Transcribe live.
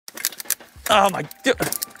Oh my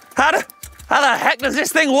God. How the heck does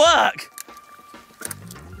this thing work?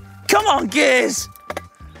 Come on, gears.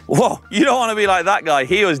 Whoa, you don't want to be like that guy.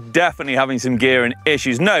 He was definitely having some gearing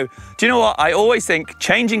issues. No, do you know what? I always think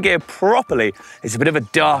changing gear properly is a bit of a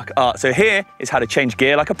dark art. So here is how to change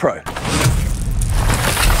gear like a pro.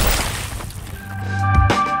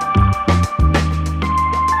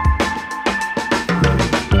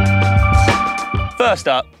 First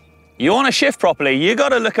up, you want to shift properly, you got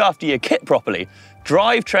to look after your kit properly.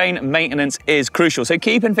 Drivetrain maintenance is crucial, so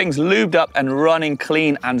keeping things lubed up and running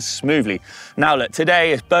clean and smoothly. Now look,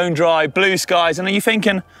 today it's bone dry, blue skies, and are you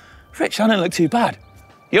thinking, Rich, I don't look too bad?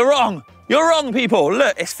 You're wrong. You're wrong, people.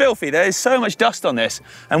 Look, it's filthy. There is so much dust on this.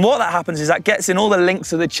 And what that happens is that gets in all the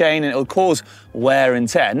links of the chain and it'll cause wear and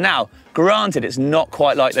tear. Now, granted, it's not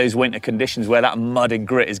quite like those winter conditions where that mud and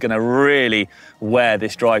grit is going to really wear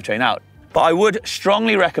this drivetrain out. But I would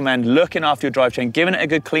strongly recommend looking after your drivetrain, giving it a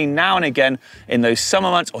good clean now and again in those summer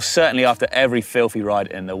months, or certainly after every filthy ride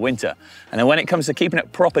in the winter. And then when it comes to keeping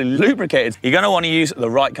it properly lubricated, you're going to want to use the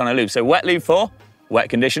right kind of lube. So wet lube for wet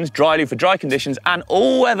conditions, dry lube for dry conditions, and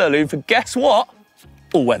all-weather lube for, guess what?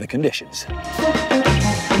 All-weather conditions.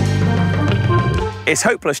 It's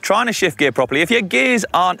hopeless trying to shift gear properly if your gears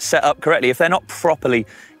aren't set up correctly, if they're not properly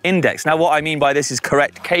indexed. Now, what I mean by this is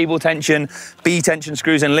correct cable tension, B-tension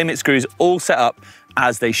screws and limit screws all set up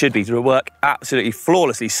as they should be to work absolutely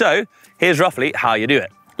flawlessly. So here's roughly how you do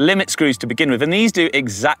it. Limit screws to begin with, and these do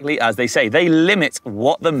exactly as they say. They limit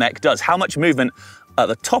what the mech does, how much movement at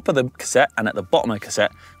the top of the cassette and at the bottom of the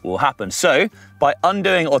cassette will happen. So by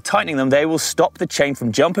undoing or tightening them, they will stop the chain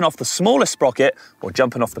from jumping off the smallest sprocket or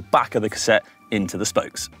jumping off the back of the cassette into the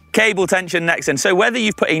spokes. Cable tension next, and so whether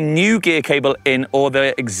you've put a new gear cable in or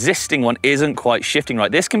the existing one isn't quite shifting right,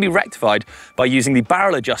 this can be rectified by using the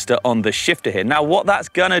barrel adjuster on the shifter here. Now what that's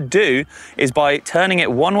gonna do is by turning it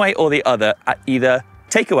one way or the other at either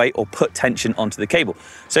take away or put tension onto the cable.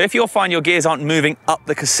 So if you'll find your gears aren't moving up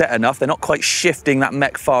the cassette enough, they're not quite shifting that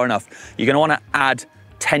mech far enough, you're gonna wanna add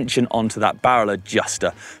tension onto that barrel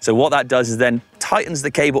adjuster. So what that does is then tightens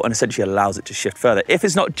the cable and essentially allows it to shift further. If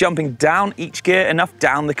it's not jumping down each gear enough,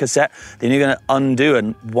 down the cassette, then you're gonna undo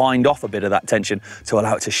and wind off a bit of that tension to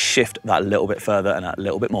allow it to shift that little bit further and that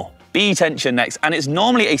little bit more. B-tension next, and it's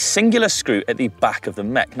normally a singular screw at the back of the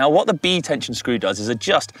mech. Now what the B-tension screw does is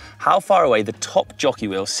adjust how far away the top jockey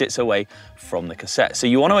wheel sits away from the cassette. So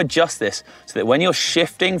you want to adjust this so that when you're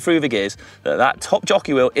shifting through the gears, that top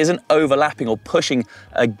jockey wheel isn't overlapping or pushing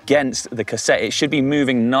against the cassette. It should be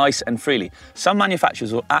moving nice and freely. Some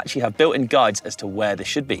manufacturers will actually have built-in guides as to where this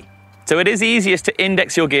should be. So it is easiest to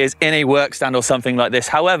index your gears in a work stand or something like this.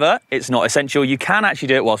 However, it's not essential. You can actually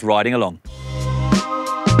do it whilst riding along.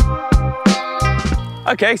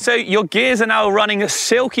 Okay, so your gears are now running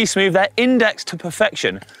silky smooth, they're indexed to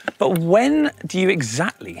perfection. But when do you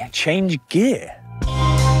exactly change gear?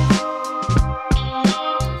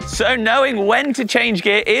 So knowing when to change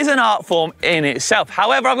gear is an art form in itself.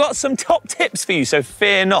 However, I've got some top tips for you, so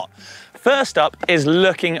fear not. First up is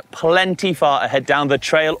looking plenty far ahead down the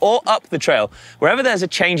trail or up the trail, wherever there's a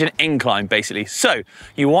change in incline, basically. So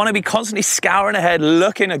you want to be constantly scouring ahead,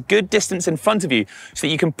 looking a good distance in front of you so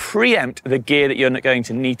that you can preempt the gear that you're going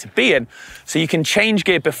to need to be in, so you can change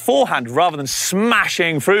gear beforehand rather than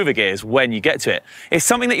smashing through the gears when you get to it. It's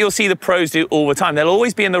something that you'll see the pros do all the time. They'll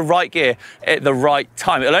always be in the right gear at the right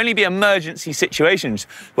time. It'll only be emergency situations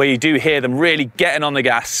where you do hear them really getting on the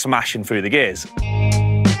gas, smashing through the gears.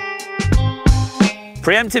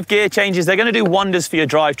 Preemptive gear changes, they're going to do wonders for your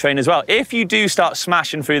drivetrain as well. If you do start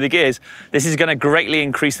smashing through the gears, this is going to greatly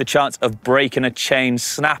increase the chance of breaking a chain,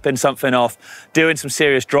 snapping something off, doing some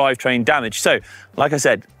serious drivetrain damage. So, like I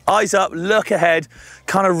said, eyes up, look ahead,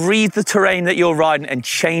 kind of read the terrain that you're riding and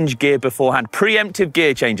change gear beforehand. Preemptive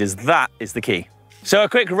gear changes, that is the key. So a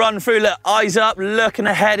quick run through, look, eyes up, looking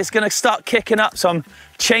ahead, it's going to start kicking up. So I'm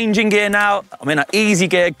changing gear now, I'm in an easy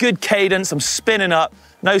gear, good cadence, I'm spinning up.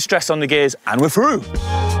 No stress on the gears, and we're through.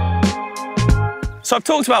 So I've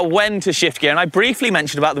talked about when to shift gear, and I briefly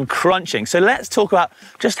mentioned about them crunching. So let's talk about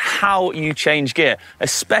just how you change gear,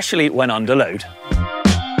 especially when under load.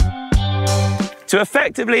 To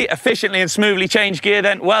effectively, efficiently, and smoothly change gear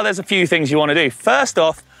then, well, there's a few things you want to do. First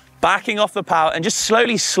off, backing off the power and just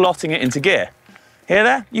slowly slotting it into gear. Hear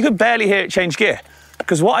there? You can barely hear it change gear.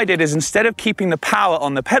 Because what I did is instead of keeping the power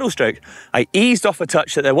on the pedal stroke, I eased off a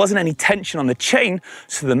touch so that there wasn't any tension on the chain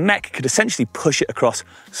so the mech could essentially push it across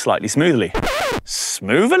slightly smoothly.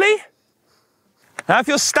 Smoothly? Now if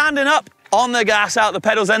you're standing up on the gas out the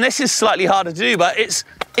pedals, then this is slightly harder to do, but it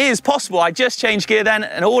is possible. I just changed gear then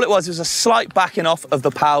and all it was a slight backing off of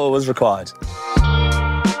the power was required.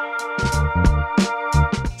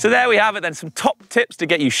 So there we have it then, some top tips to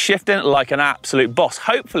get you shifting like an absolute boss.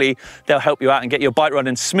 Hopefully they'll help you out and get your bike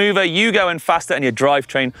running smoother, you going faster and your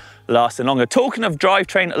drivetrain lasting longer. Talking of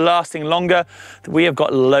drivetrain lasting longer, we have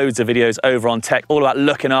got loads of videos over on Tech all about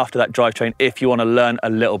looking after that drivetrain if you want to learn a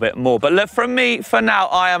little bit more. But look, from me, for now,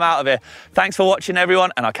 I am out of here. Thanks for watching everyone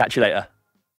and I'll catch you later.